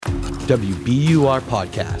WBUR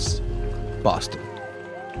Podcasts, Boston.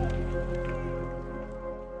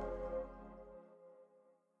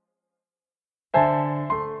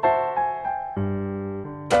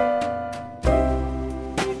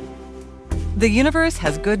 The universe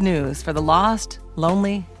has good news for the lost,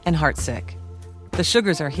 lonely, and heartsick. The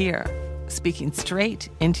Sugars are here, speaking straight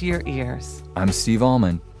into your ears. I'm Steve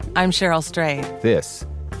Allman. I'm Cheryl Strayed. This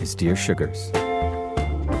is Dear Sugars.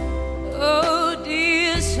 Oh,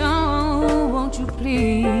 dear song, won't you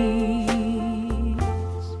please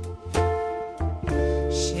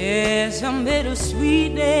share some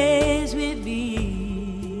bittersweet days with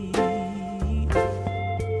me?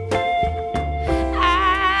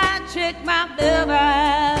 My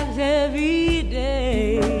mailbox every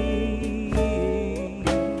day.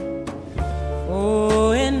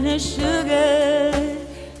 Oh, and the sugar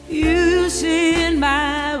you send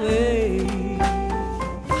my way.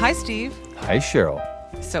 Hi, Steve. Hi, Cheryl.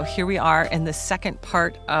 So here we are in the second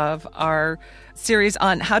part of our series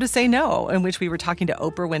on how to say no, in which we were talking to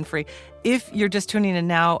Oprah Winfrey. If you're just tuning in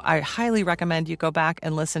now, I highly recommend you go back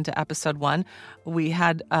and listen to episode 1. We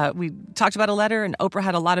talked about a letter, and Oprah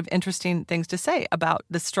had a lot of interesting things to say about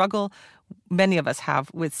the struggle many of us have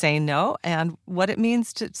with saying no and what it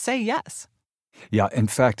means to say yes. Yeah, in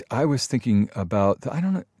fact, I was thinking about, I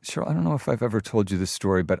don't know, Cheryl, I don't know if I've ever told you this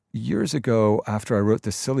story, but years ago, after I wrote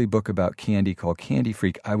this silly book about candy called Candy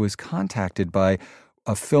Freak, I was contacted by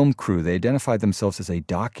a film crew. They identified themselves as a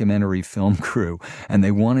documentary film crew, and they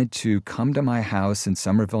wanted to come to my house in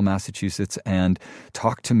Somerville, Massachusetts, and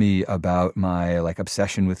talk to me about my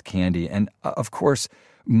obsession with candy. And of course,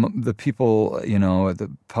 the people, at the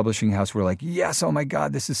publishing house were like, yes, oh my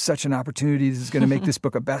God, this is such an opportunity. This is going to make this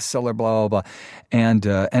book a bestseller, blah, blah, blah. And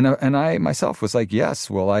I myself was like,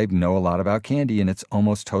 yes, well, I know a lot about candy and it's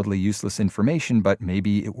almost totally useless information, but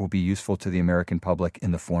maybe it will be useful to the American public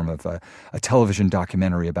in the form of a television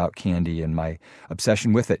documentary about candy and my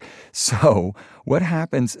obsession with it. So what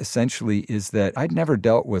happens essentially is that I'd never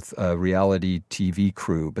dealt with a reality TV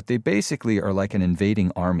crew, but they basically are like an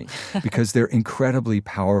invading army because they're incredibly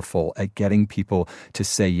powerful at getting people to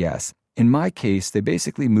say yes. In my case, they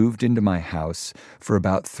basically moved into my house for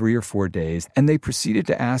about 3 or 4 days, and they proceeded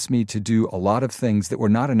to ask me to do a lot of things that were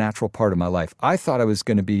not a natural part of my life. I thought I was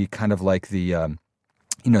going to be kind of like the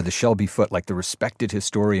Shelby Foote, like the respected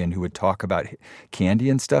historian who would talk about candy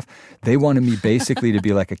and stuff. They wanted me basically to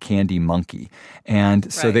be like a candy monkey.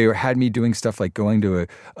 And so they had me doing stuff like going to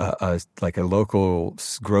a local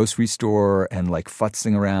grocery store and like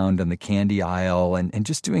futzing around on the candy aisle and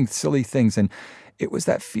just doing silly things. And it was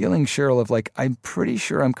that feeling, Cheryl, of like, I'm pretty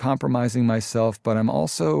sure I'm compromising myself, but I'm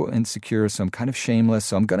also insecure, so I'm kind of shameless,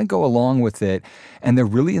 so I'm going to go along with it. And they're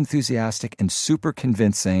really enthusiastic and super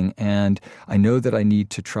convincing, and I know that I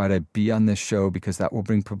need to try to be on this show because that will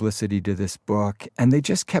bring publicity to this book. And they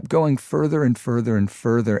just kept going further and further and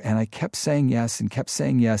further, and I kept saying yes and kept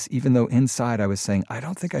saying yes, even though inside I was saying, I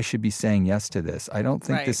don't think I should be saying yes to this. I don't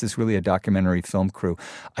think this is really a documentary film crew.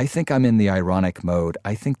 I think I'm in the ironic mode.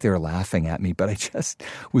 I think they're laughing at me, but I just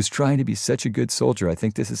was trying to be such a good soldier. I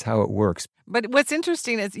think this is how it works. But what's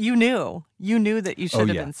interesting is you knew that you should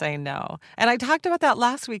have been saying no. And I talked about that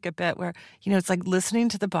last week a bit where, it's like listening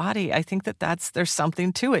to the body. I think there's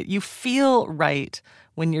something to it. You feel right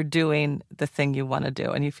when you're doing the thing you want to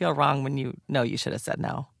do, and you feel wrong when you know you should have said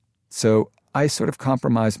no. So I sort of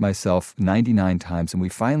compromised myself 99 times, and we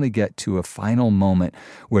finally get to a final moment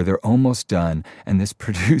where they're almost done, and this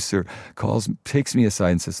producer takes me aside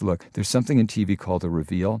and says, look, there's something in TV called a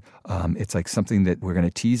reveal. It's like something that we're going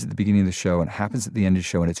to tease at the beginning of the show, and it happens at the end of the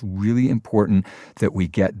show, and it's really important that we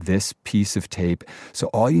get this piece of tape. So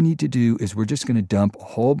all you need to do is we're just going to dump a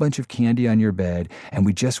whole bunch of candy on your bed, and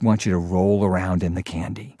we just want you to roll around in the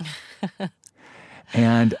candy.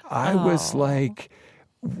 And I was like,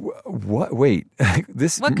 what? Wait,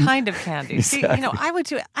 this. What kind of candy? Exactly. See, I would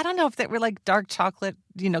do it. I don't know if they were like dark chocolate,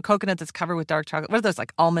 coconut that's covered with dark chocolate. What are those,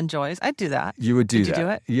 like Almond Joys? I'd do that. You would do that. Did you do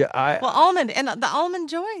it? Yeah, almond and the Almond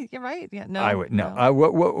Joy. You're right. Yeah, no. I would no.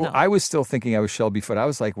 No. I was still thinking I was Shelby Foote. I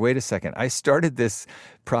was like, wait a second. I started this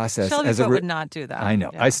process Shelby as Foote would not do that. I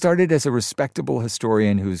know. Yeah. I started as a respectable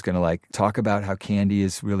historian who's going to talk about how candy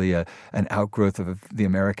is really an outgrowth of the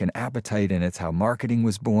American appetite, and it's how marketing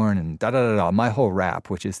was born, and da-da-da-da. My whole rap,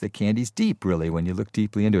 which is that candy's deep, really, when you look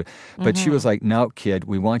deeply into it. But she was like, no, kid,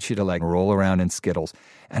 we want you to roll around in Skittles.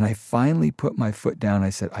 And I finally put my foot down. I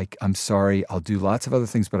said, I'm sorry, I'll do lots of other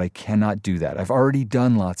things, but I cannot do that. I've already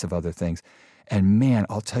done lots of other things. And man,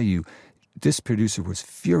 I'll tell you, this producer was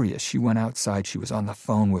furious. She went outside. She was on the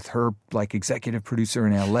phone with her executive producer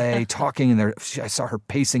in L.A. talking, and I saw her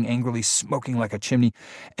pacing angrily, smoking like a chimney.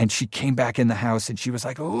 And she came back in the house, and she was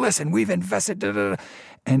like, "Listen, we've invested." Da, da, da.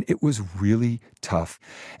 And it was really tough.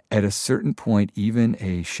 At a certain point, even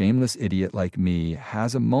a shameless idiot like me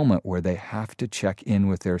has a moment where they have to check in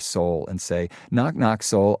with their soul and say, "Knock, knock,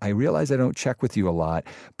 soul. I realize I don't check with you a lot,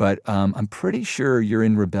 but I'm pretty sure you're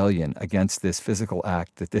in rebellion against this physical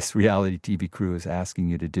act that this reality TV crew is asking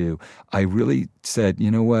you to do." I really said,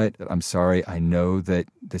 "You know what? I'm sorry. I know that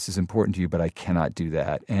this is important to you, but I cannot do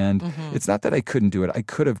that." And it's not that I couldn't do it. I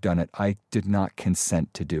could have done it. I did not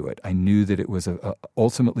consent to do it. I knew that it was a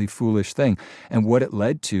ultimately foolish thing. And what it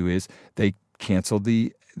led to is they canceled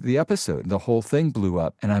the episode. The whole thing blew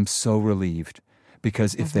up. And I'm so relieved.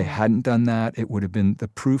 Because if they hadn't done that, the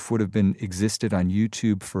proof would have been existed on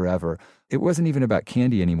YouTube forever. It wasn't even about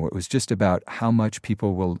Candy anymore. It was just about how much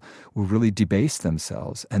people will really debase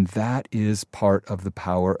themselves. And that is part of the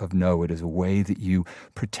power of no. It is a way that you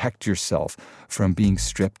protect yourself from being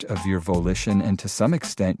stripped of your volition and to some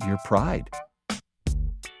extent your pride.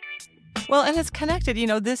 Well, and it's connected.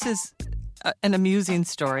 This is an amusing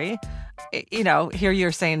story. Here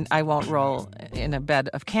you're saying, "I won't roll in a bed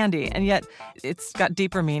of candy," and yet it's got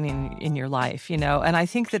deeper meaning in your life, And I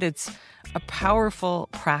think that it's a powerful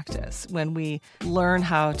practice when we learn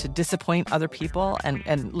how to disappoint other people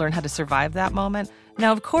and learn how to survive that moment.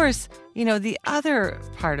 Now, of course, the other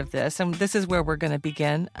part of this, and this is where we're going to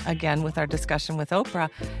begin again with our discussion with Oprah,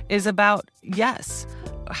 is about yes.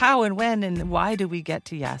 How and when and why do we get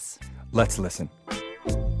to yes? Let's listen.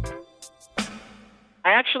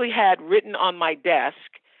 I actually had written on my desk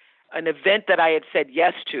an event that I had said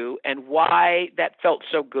yes to and why that felt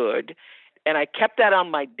so good. And I kept that on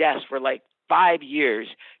my desk for 5 years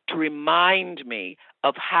to remind me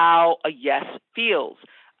of how a yes feels.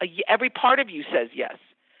 Every part of you says yes.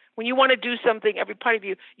 When you want to do something, every part of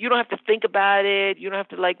you don't have to think about it. You don't have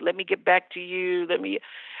to let me get back to you.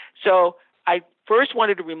 So I first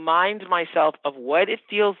wanted to remind myself of what it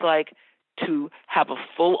feels like to have a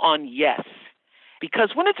full-on yes.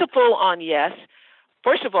 Because when it's a full-on yes,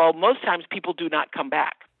 first of all, most times people do not come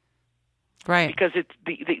back. Right. Because it's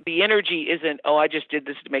the energy isn't, I just did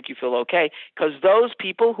this to make you feel okay. Because those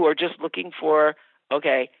people who are just looking for,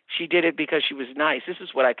 okay, she did it because she was nice. This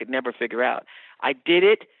is what I could never figure out. I did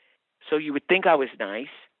it so you would think I was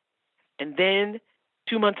nice. And then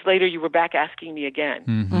 2 months later, you were back asking me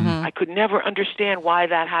again. I could never understand why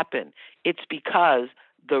that happened. It's because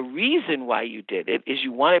the reason why you did it is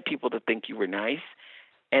you wanted people to think you were nice,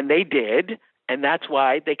 and they did, and that's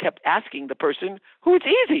why they kept asking the person who it's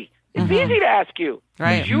easy. It's easy to ask you.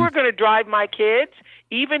 Right. You are going to drive my kids,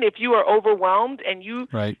 even if you are overwhelmed and you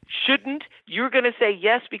shouldn't, you're going to say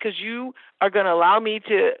yes because you are going to allow me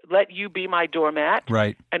to let you be my doormat.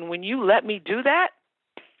 Right. And when you let me do that,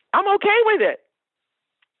 I'm okay with it.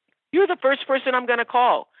 You're the first person I'm going to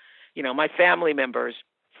call. My family members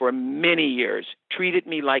for many years treated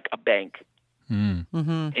me like a bank.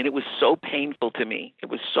 And it was so painful to me. It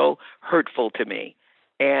was so hurtful to me.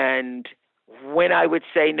 And when I would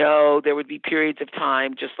say no, there would be periods of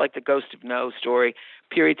time, just like the Ghost of No story,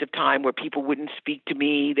 periods of time where people wouldn't speak to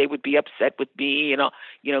me. They would be upset with me,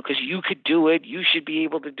 because you could do it. You should be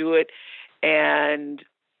able to do it. And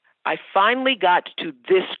I finally got to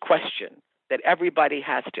this question that everybody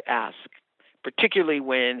has to ask, particularly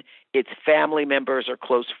when it's family members or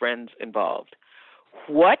close friends involved.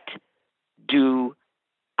 What do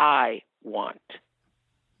I want?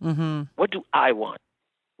 What do I want?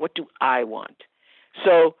 What do I want?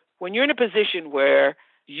 So when you're in a position where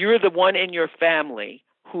you're the one in your family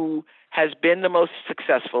who has been the most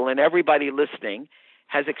successful, and everybody listening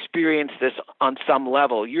has experienced this on some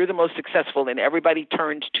level, you're the most successful and everybody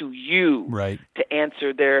turns to you to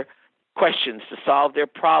answer their questions, to solve their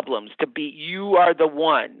problems, you are the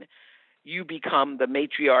one. You become the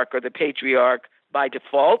matriarch or the patriarch by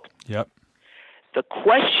default. Yep. The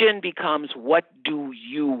question becomes, what do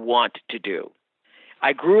you want to do?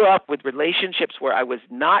 I grew up with relationships where I was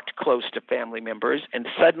not close to family members and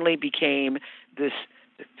suddenly became this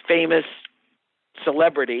famous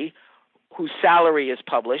celebrity whose salary is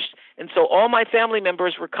published. And so all my family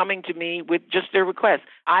members were coming to me with just their requests.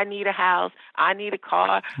 I need a house. I need a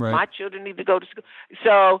car. My children need to go to school.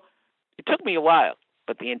 So it took me a while.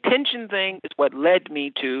 But the intention thing is what led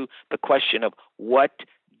me to the question of what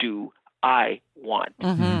do I want?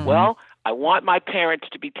 Well, I want my parents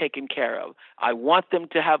to be taken care of. I want them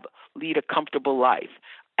to lead a comfortable life.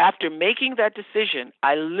 After making that decision,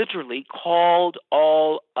 I literally called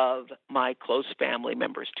all of my close family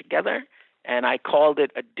members together, and I called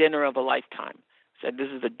it a dinner of a lifetime. Said, this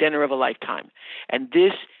is the dinner of a lifetime. And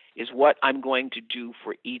this is what I'm going to do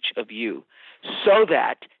for each of you so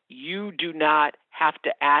that you do not have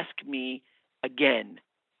to ask me again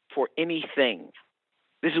for anything.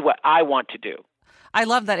 This is what I want to do. I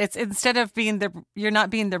love that. It's instead of you're not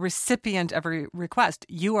being the recipient of a request.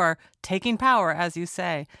 You are taking power, as you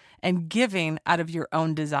say, and giving out of your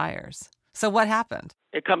own desires. So what happened?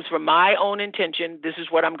 It comes from my own intention. This is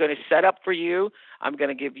what I'm going to set up for you. I'm going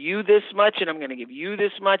to give you this much, and I'm going to give you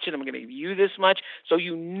this much, and I'm going to give you this much. So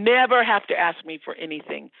you never have to ask me for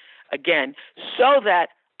anything again, so that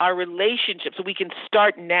our relationship, so we can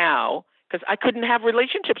start now, because I couldn't have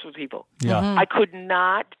relationships with people. Yeah.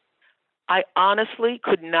 Mm-hmm. I honestly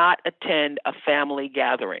could not attend a family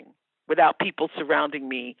gathering without people surrounding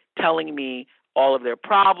me, telling me all of their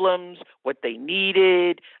problems, what they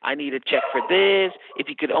needed. I need a check for this. If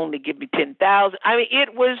you could only give me $10,000. I mean, it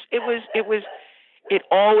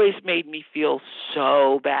always made me feel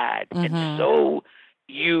so bad and so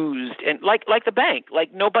used, and like the bank.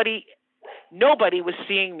 Like nobody was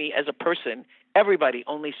seeing me as a person. Everybody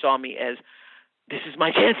only saw me as, this is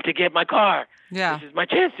my chance to get my car. Yeah. This is my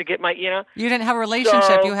chance to get my, You didn't have a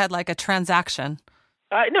relationship. You had like a transaction.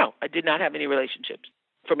 No, I did not have any relationships.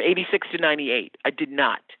 From 86 to 98, I did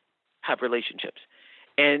not have relationships.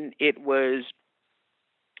 And it was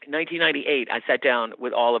 1998, I sat down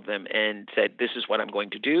with all of them and said, this is what I'm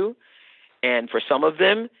going to do. And for some of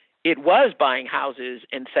them, it was buying houses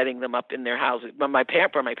and setting them up in their houses. But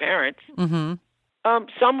for my parents,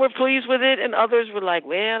 some were pleased with it, and others were like,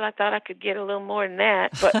 well, I thought I could get a little more than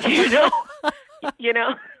that. But, it's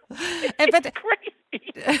crazy.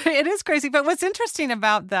 It is crazy. But what's interesting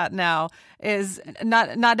about that now is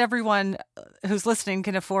not everyone who's listening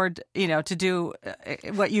can afford, to do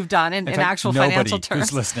what you've done in actual financial terms.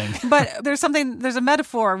 Who's listening. But there's a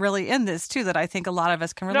metaphor really in this too that I think a lot of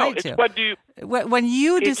us can relate to. When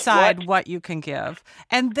you decide what you can give,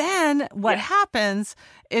 and then what happens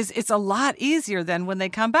is it's a lot easier than when they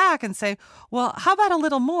come back and say, well, how about a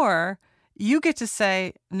little more? You get to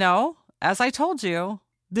say, no, as I told you,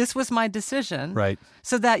 this was my decision. Right.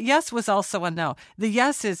 So that yes was also a no. The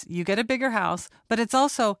yes is you get a bigger house, but it's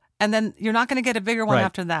also, and then you're not going to get a bigger one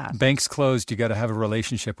after that. Bank's closed. You got to have a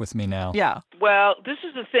relationship with me now. Yeah. Well, this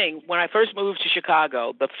is the thing. When I first moved to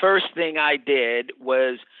Chicago, the first thing I did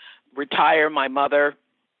was retire my mother,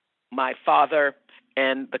 my father,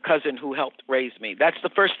 and the cousin who helped raise me. That's the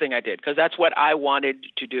first thing I did, because that's what I wanted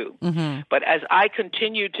to do. Mm-hmm. But as I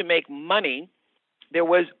continued to make money, there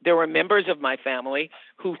were members of my family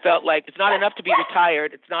who felt like it's not enough to be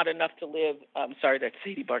retired. It's not enough to live. I'm sorry, that's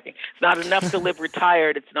Sadie barking. It's not enough to live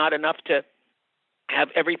retired. It's not enough to have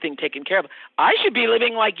everything taken care of. I should be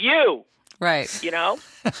living like you. Right.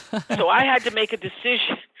 So I had to make a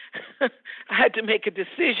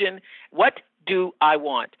decision. What do I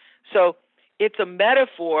want? So it's a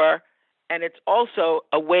metaphor, and it's also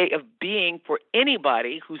a way of being for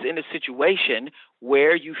anybody who's in a situation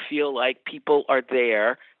where you feel like people are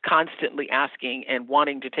there constantly asking and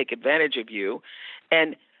wanting to take advantage of you.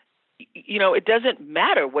 And, it doesn't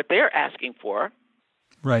matter what they're asking for.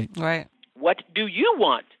 Right. Right. What do you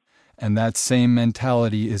want? And that same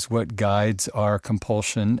mentality is what guides our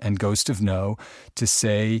compulsion and ghost of no to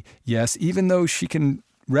say yes, even though she can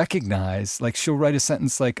recognize, like she'll write a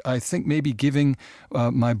sentence like, I think maybe giving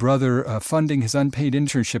my brother funding his unpaid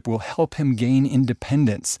internship will help him gain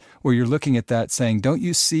independence, where you're looking at that saying, don't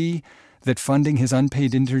you see that funding his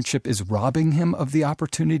unpaid internship is robbing him of the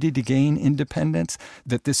opportunity to gain independence,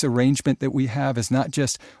 that this arrangement that we have is not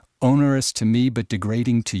just onerous to me, but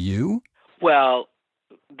degrading to you? Well,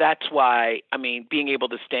 that's why, being able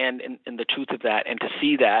to stand in the truth of that and to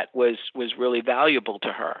see that was really valuable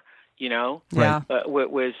to her. Yeah.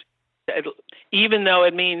 Was even though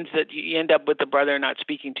it means that you end up with the brother not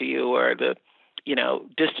speaking to you or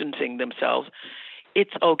distancing themselves,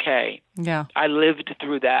 it's okay. Yeah. I lived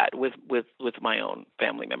through that with my own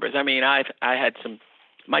family members. I had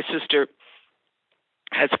my sister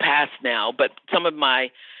has passed now, but some of my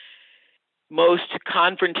most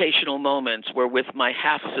confrontational moments were with my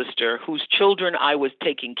half sister, whose children I was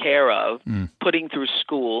taking care of, putting through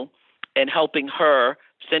school and helping her,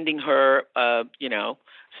 sending her,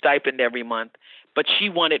 stipend every month. But she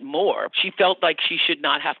wanted more. She felt like she should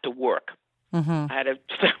not have to work. Mm-hmm. I had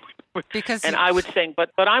and I would say,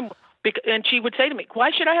 and she would say to me,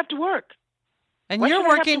 why should I have to work? And you're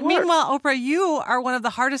working. Meanwhile, Oprah, you are one of the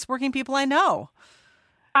hardest working people I know.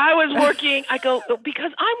 I was working. I go,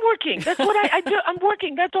 because I'm working. That's what I do. I'm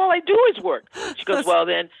working. That's all I do is work. She goes, well,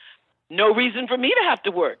 then no reason for me to have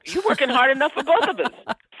to work. You're working hard enough for both of us.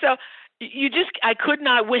 So I could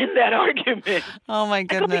not win that argument. Oh, my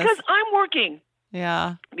goodness. I go, because I'm working.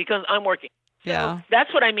 Yeah. because I'm working. Yeah. So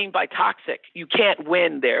that's what I mean by toxic. You can't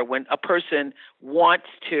win there when a person wants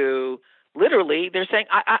to, literally, they're saying,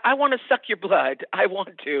 I want to suck your blood. I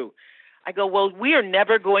want to. I go, well, we are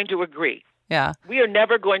never going to agree. Yeah. We are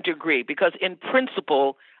never going to agree because in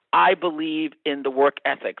principle, I believe in the work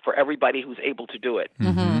ethic for everybody who's able to do it.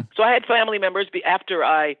 Mm-hmm. So I had family members after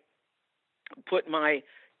I put my,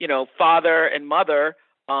 father and mother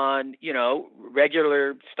on,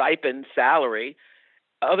 regular stipend salary.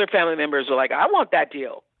 Other family members were like, I want that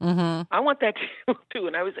deal. Mm-hmm. I want that deal too.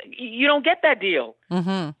 And I was like, you don't get that deal.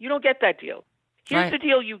 Mm-hmm. You don't get that deal. Here's Right. the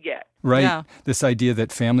deal you get. Right. Yeah. This idea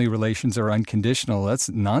that family relations are unconditional, that's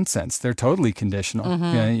nonsense. They're totally conditional.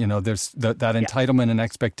 Mm-hmm. Yeah, there's that entitlement and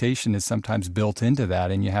expectation is sometimes built into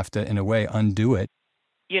that, and you have to, in a way, undo it.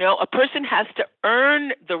 A person has to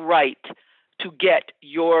earn the right to get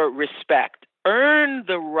your respect, earn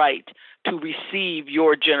the right to receive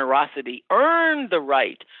your generosity, earn the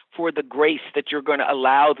right for the grace that you're going to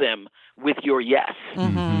allow them with your yes.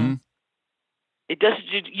 Mm-hmm. It doesn't.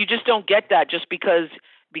 You just don't get that just because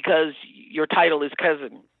your title is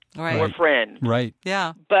cousin Right. or friend. Right.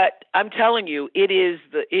 Yeah. But I'm telling you, it is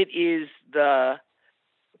the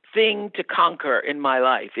thing to conquer in my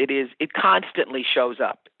life. It constantly shows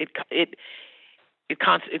up. It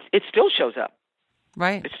still shows up.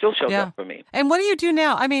 Right. It still shows up for me. And what do you do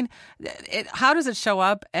now? I mean, how does it show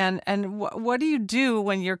up? And what do you do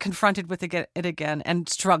when you're confronted with it again and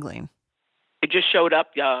struggling? It just showed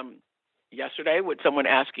up yesterday with someone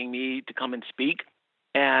asking me to come and speak,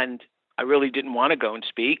 and I really didn't want to go and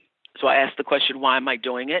speak. So I asked the question, why am I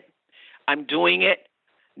doing it? I'm doing it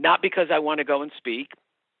not because I want to go and speak.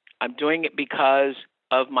 I'm doing it because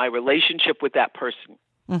of my relationship with that person.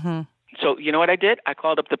 Mm-hmm. So you know what I did? I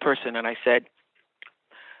called up the person and I said,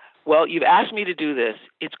 well, you've asked me to do this.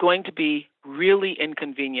 It's going to be really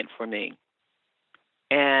inconvenient for me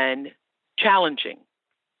and challenging.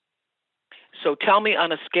 So tell me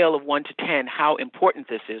on a scale of 1 to 10 how important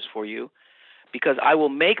this is for you, because I will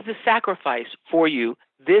make the sacrifice for you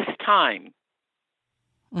this time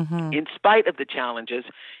Mm-hmm. in spite of the challenges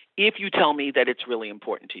if you tell me that it's really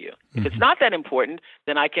important to you. If it's not that important,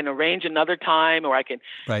 then I can arrange another time, or I can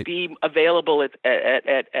Right. be available at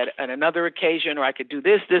another occasion, or I could do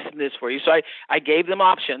this, and this for you. So I gave them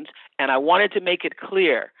options, and I wanted to make it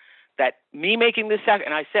clear that me making this sacrifice,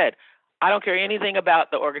 and I said, I don't care anything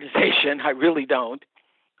about the organization, I really don't,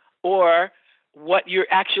 or what you're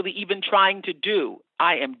actually even trying to do.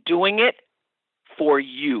 I am doing it for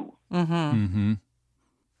you. Mm-hmm. Mm-hmm.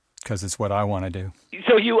 Because it's what I want to do.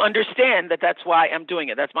 So you understand that that's why I'm doing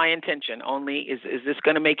it. That's my intention. Only is this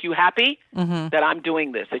going to make you happy that I'm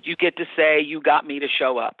doing this, that you get to say you got me to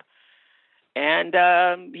show up? And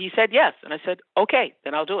he said yes. And I said, okay,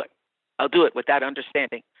 then I'll do it. I'll do it with that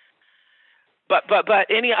understanding. But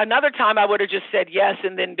another time I would have just said yes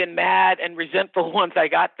and then been mad and resentful once I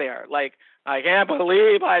got there. Like, I can't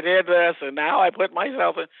believe I did this and now I put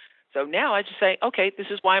myself in. So now I just say, okay, this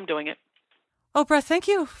is why I'm doing it. Oprah, thank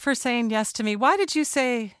you for saying yes to me. Why did you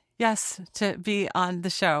say yes to be on the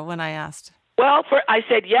show when I asked? Well, I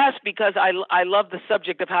said yes because I love the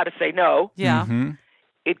subject of how to say no. Yeah. Mm-hmm.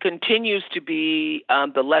 It continues to be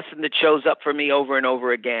the lesson that shows up for me over and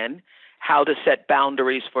over again, how to set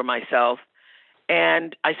boundaries for myself.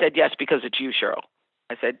 And I said yes because it's you, Cheryl.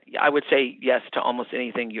 I said, I would say yes to almost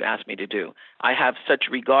anything you ask me to do. I have such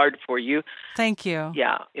regard for you. Thank you.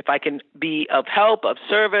 Yeah. If I can be of help, of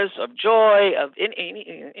service, of joy, of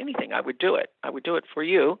anything, I would do it. I would do it for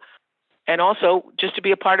you. And also just to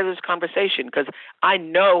be a part of this conversation, because I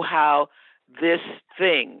know how this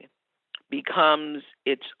thing becomes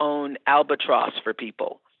its own albatross for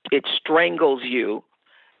people. It strangles you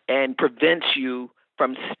and prevents you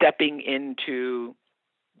from stepping into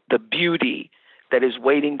the beauty that is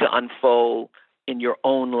waiting to unfold in your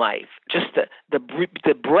own life. Just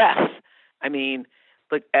the breath. I mean,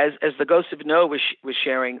 like as the Ghost of Noah was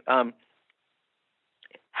sharing,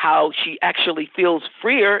 how she actually feels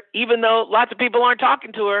freer, even though lots of people aren't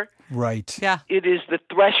talking to her. Right. Yeah. It is the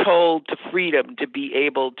threshold to freedom to be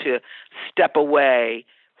able to step away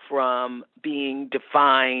from being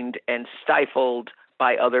defined and stifled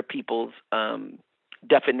by other people's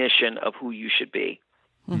definition of who you should be.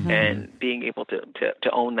 Mm-hmm. And being able to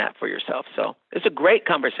own that for yourself. So it's a great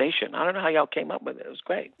conversation. I don't know how y'all came up with it. It was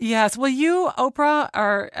great. Yes. Well, you, Oprah,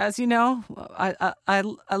 are, as you know, I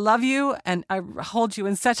love you and I hold you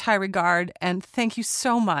in such high regard. And thank you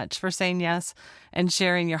so much for saying yes and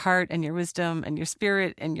sharing your heart and your wisdom and your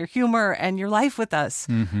spirit and your humor and your life with us.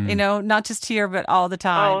 Mm-hmm. You know, not just here, but all the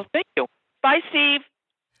time. Oh, thank you. Bye, Steve.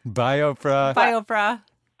 Bye, Oprah. Bye, Oprah.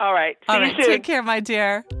 All right. See you soon. Take care, my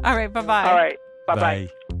dear. All right. Bye-bye. All right. Bye-bye. Bye.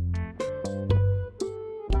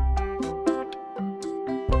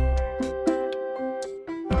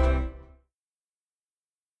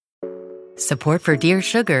 Support for Dear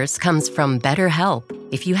Sugars comes from BetterHelp.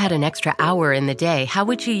 If you had an extra hour in the day, how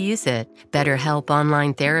would you use it? BetterHelp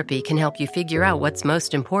Online Therapy can help you figure out what's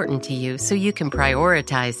most important to you so you can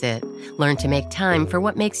prioritize it. Learn to make time for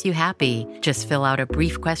what makes you happy. Just fill out a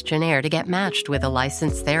brief questionnaire to get matched with a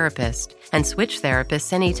licensed therapist. And switch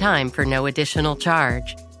therapists anytime for no additional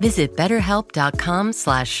charge. Visit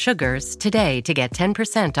betterhelp.com/sugars today to get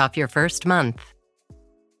 10% off your first month.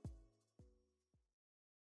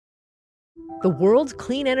 The world's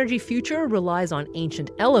clean energy future relies on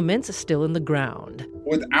ancient elements still in the ground.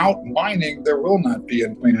 Without mining, there will not be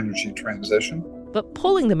a clean energy transition. But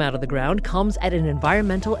pulling them out of the ground comes at an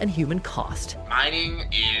environmental and human cost. Mining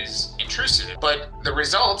is intrusive, but the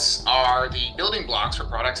results are the building blocks for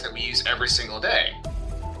products that we use every single day.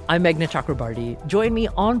 I'm Meghna Chakrabarty. Join me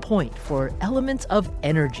on Point for Elements of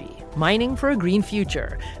Energy, Mining for a Green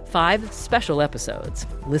Future. 5 special episodes.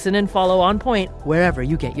 Listen and follow On Point wherever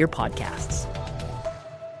you get your podcasts.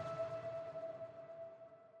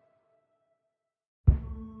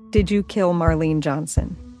 Did you kill Marlene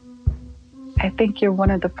Johnson? I think you're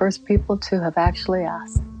one of the first people to have actually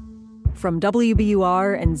asked. From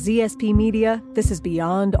WBUR and ZSP Media, this is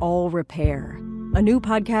Beyond All Repair, a new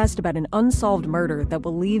podcast about an unsolved murder that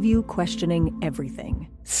will leave you questioning everything.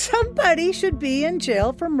 Somebody should be in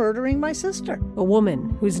jail for murdering my sister. A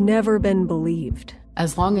woman who's never been believed.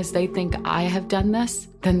 As long as they think I have done this,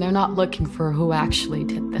 then they're not looking for who actually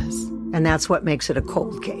did this. And that's what makes it a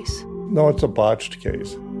cold case. No, it's a botched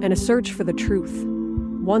case. And a search for the truth,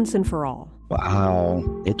 once and for all. Wow,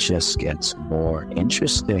 it just gets more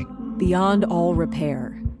interesting. Beyond All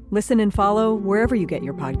Repair. Listen and follow wherever you get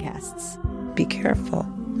your podcasts. Be careful.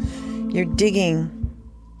 You're digging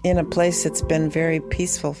in a place that's been very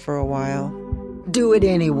peaceful for a while. Do it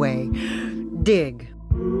anyway. Dig.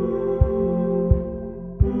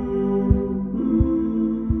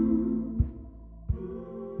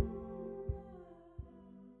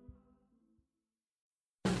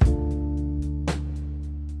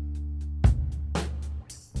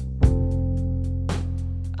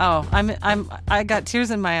 Oh, I got tears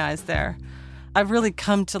in my eyes there. I've really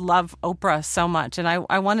come to love Oprah so much. And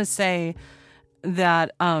I want to say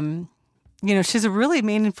that, she's a really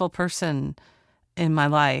meaningful person in my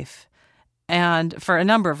life. And for a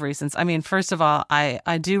number of reasons. I mean, first of all,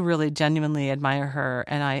 I do really genuinely admire her.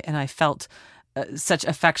 And I felt such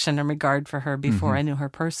affection and regard for her before I knew her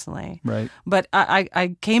personally. Right. But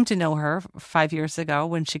I came to know her 5 years ago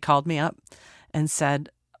when she called me up and said,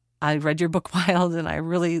 I read your book Wild and I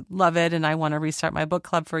really love it and I want to restart my book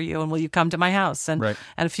club for you and will you come to my house? And right.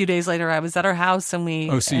 And a few days later I was at her house and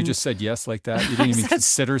we... Oh, so you just said yes like that? You didn't even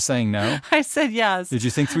consider saying no? I said yes. Did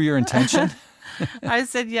you think through your intention? I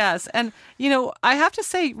said yes. And, I have to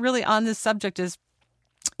say really on this subject is,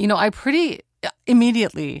 I pretty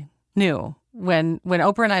immediately knew when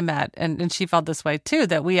Oprah and I met, and she felt this way too,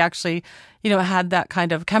 that we actually, had that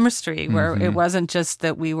kind of chemistry where it wasn't just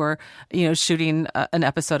that we were, shooting an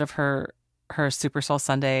episode of her Super Soul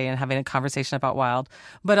Sunday and having a conversation about Wild,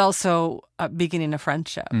 but also beginning a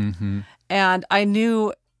friendship. Mm-hmm. And I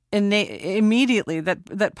knew immediately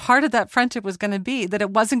that part of that friendship was going to be that it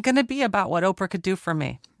wasn't going to be about what Oprah could do for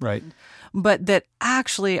me. Right. But that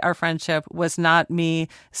actually our friendship was not me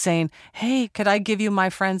saying, hey, could I give you my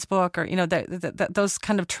friend's book? Or, those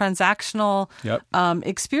kind of transactional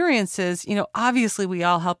experiences, obviously we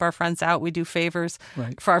all help our friends out. We do favors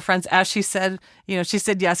for our friends. As she said, she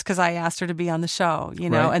said yes because I asked her to be on the show,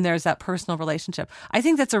 and there's that personal relationship. I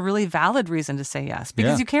think that's a really valid reason to say yes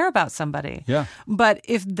because you care about somebody. Yeah. But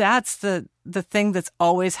if that's the thing that's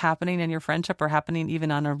always happening in your friendship or happening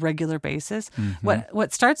even on a regular basis, what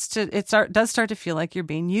does start to feel like you're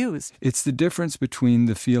being used. It's the difference between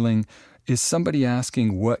the feeling, is somebody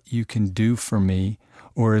asking what you can do for me,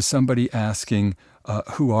 or is somebody asking,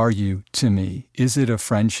 who are you to me? Is it a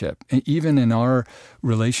friendship? And even in our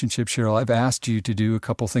relationship, Cheryl, I've asked you to do a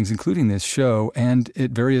couple things, including this show, and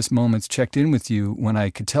at various moments checked in with you when I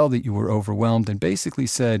could tell that you were overwhelmed and basically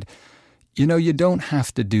said, you don't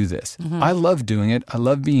have to do this. Mm-hmm. I love doing it. I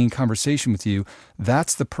love being in conversation with you.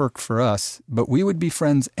 That's the perk for us, but we would be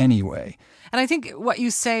friends anyway. And I think what you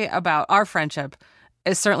say about our friendship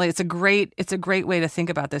is certainly, it's a great way to think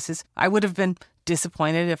about this. Is I would have been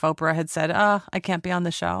disappointed if Oprah had said, I can't be on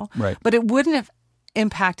the show. Right. But it wouldn't have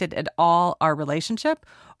impacted at all our relationship,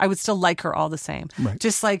 I would still like her all the same. Right.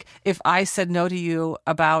 Just like if I said no to you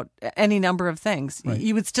about any number of things, right.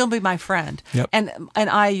 you would still be my friend, yep. and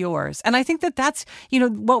I yours. And I think that's,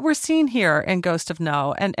 what we're seeing here in Ghost of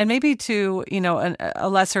No, and maybe to, a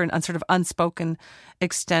lesser and sort of unspoken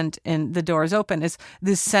extent in The Door is Open, is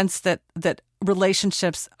this sense that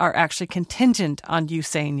relationships are actually contingent on you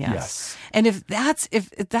saying yes. And if that's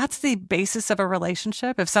the basis of a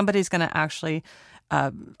relationship, if somebody's going to actually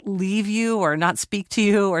leave you or not speak to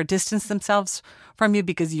you or distance themselves from you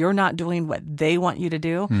because you're not doing what they want you to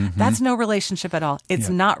do, that's no relationship at all. It's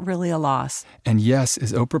not really a loss. And yes,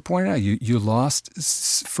 as Oprah pointed out, you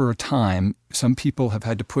lost for a time. Some people have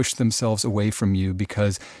had to push themselves away from you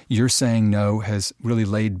because your saying no has really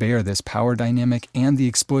laid bare this power dynamic and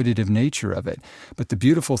the exploitative nature of it. But the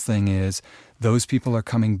beautiful thing is those people are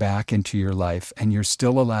coming back into your life, and you're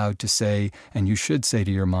still allowed to say, and you should say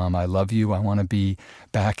to your mom, I love you, I want to be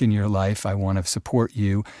back in your life, I want to support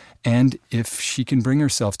you. And if she can bring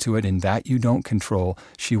herself to it, and that you don't control,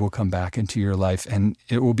 she will come back into your life, and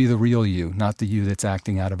it will be the real you, not the you that's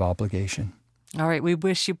acting out of obligation. All right, we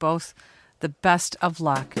wish you both the best of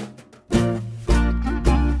luck.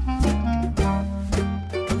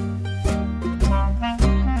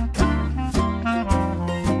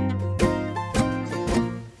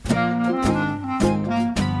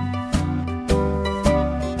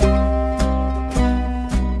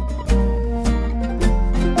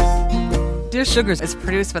 Dear Sugars is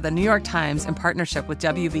produced by the New York Times in partnership with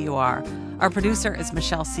WVUR. Our producer is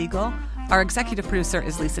Michelle Siegel. Our executive producer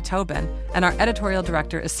is Lisa Tobin. And our editorial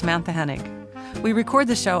director is Samantha Hennig. We record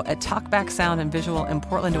the show at Talkback Sound and Visual in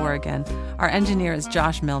Portland, Oregon. Our engineer is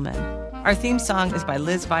Josh Millman. Our theme song is by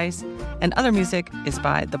Liz Weiss, and other music is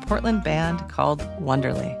by the Portland band called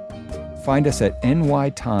Wonderly. Find us at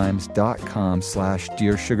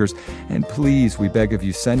nytimes.com/Dear Sugars. And please, we beg of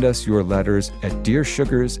you, send us your letters at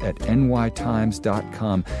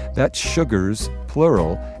dearsugars@nytimes.com. That's sugars,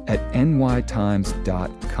 plural, at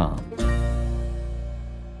nytimes.com.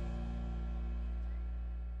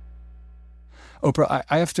 Oprah,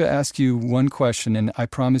 I have to ask you one question, and I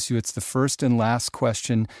promise you it's the first and last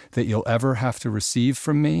question that you'll ever have to receive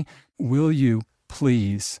from me. Will you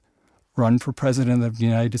please run for president of the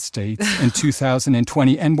United States in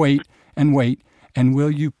 2020? And wait, and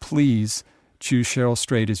will you please choose Cheryl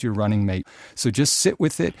Strayed as your running mate? So just sit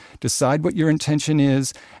with it, decide what your intention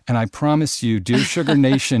is, and I promise you, Dear Sugar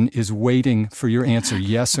Nation is waiting for your answer,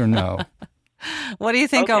 yes or no. What do you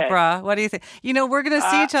think, Oprah? What do you think? We're going to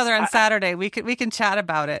see each other on Saturday. We can chat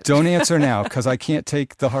about it. Don't answer now, because I can't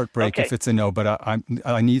take the heartbreak if it's a no, but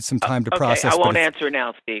I need some time to process. I won't answer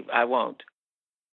now, Steve. I won't.